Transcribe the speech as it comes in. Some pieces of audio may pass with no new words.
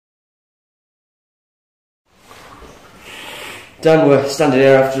Dan, we're standing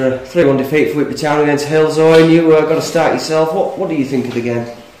here after a 3-1 defeat for Whitby Town against Halesowen. You got to start yourself. What do you think of the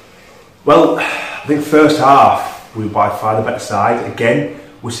game? Well, I think first half we were by far the better side. Again,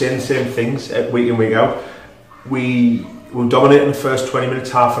 we're saying the same things week in, week out. We were dominating the first 20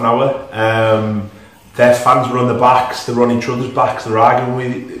 minutes, half an hour. Their fans were on their backs, they were on each other's backs, they were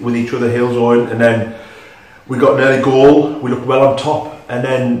arguing with each other, Halesowen, and then we got an early goal, we looked well on top, and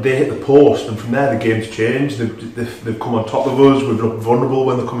then they hit the post, and from there the game's changed. They've come on top of us, we've looked vulnerable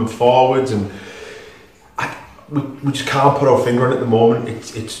when they're coming forwards, and we just can't put our finger on it at the moment.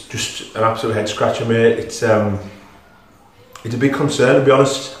 It's just an absolute head scratcher, mate. It's a big concern, to be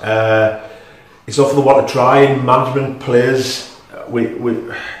honest. It's not for the want of trying, management, players.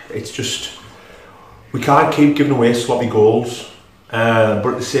 It's just, we can't keep giving away sloppy goals, but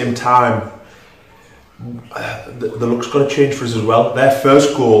at the same time, the look's going to change for us as well. Their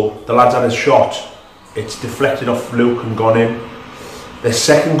first goal, the lads had a shot, it's deflected off Luke and gone in. Their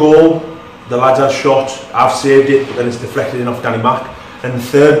second goal, the lads had a shot, I've saved it, but then it's deflected in off Danny Mack. And the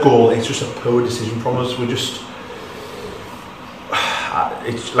third goal, it's just a poor decision from us.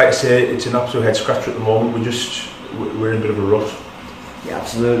 It's like I say, it's an absolute head scratcher at the moment. We're in a bit of a rut. Yeah,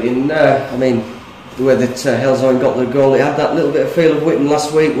 absolutely. And I mean, the way that Halesowen got the goal, it had that little bit of feel of Whitby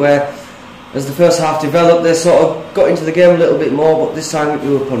last week, where as the first half developed, they sort of got into the game a little bit more, but this time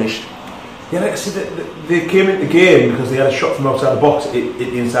we were punished. Yeah, like I said, they came into the game because they had a shot from outside the box at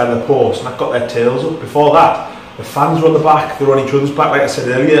the inside of the post, and that got their tails up. Before that, the fans were on the back, they were on each other's back, like I said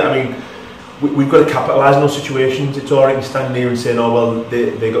earlier. I mean, we've got to capitalise on those situations. It's alright in standing here and saying, oh well,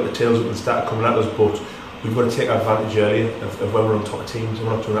 they got the tails up and started coming at us, but we've got to take advantage earlier of when we're on top of teams, and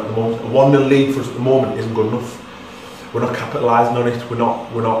we're not doing that at the moment. A 1-0 lead for us at the moment isn't good enough. We're not capitalising on it,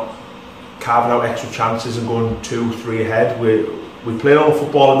 we're not carving out extra chances and going 2-3 ahead. We play all the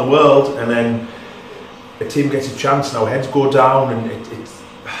football in the world, and then a team gets a chance and our heads go down, and it's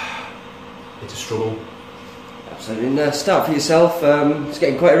a struggle. Absolutely. And start for yourself, it's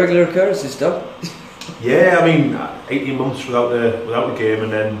getting quite a regular occurrence this time. Yeah, I mean, 18 months without the game,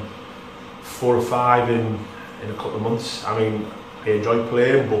 and then 4 or 5 in a couple of months. I mean, I enjoy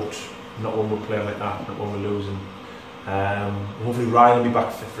playing, but not when we're playing like that, not when we're losing. Hopefully Ryan will be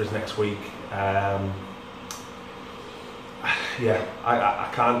back fit for us next week. Yeah, I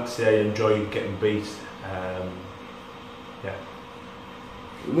can't say I enjoy getting beat. Yeah.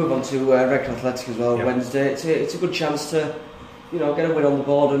 We move on to Redcar Athletic as well. Yep. Wednesday. It's a good chance to, get a win on the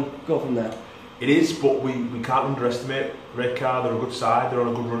board and go from there. It is, but we can't underestimate Redcar. They're a good side. They're on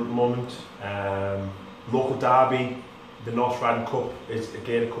a good run at the moment. Local derby, the North Riding Cup is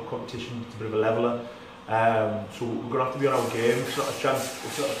again a cup competition. It's a bit of a leveller. So we're going to have to be on our game. It's not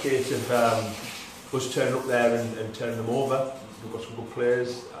a case of us turning up there and turning them over. We've got some good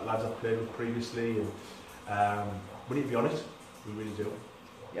players, lads I've played with previously, and we need to be on it. We really do.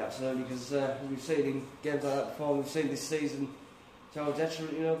 Yeah, absolutely, because we've seen in games like that before. We've seen this season to our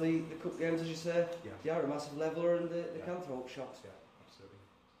detriment. The cup games, as you say, they are a massive leveller, and they can throw up shots. Yeah, absolutely.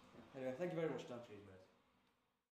 Anyway, thank you very much, Dan. Cheers, mate.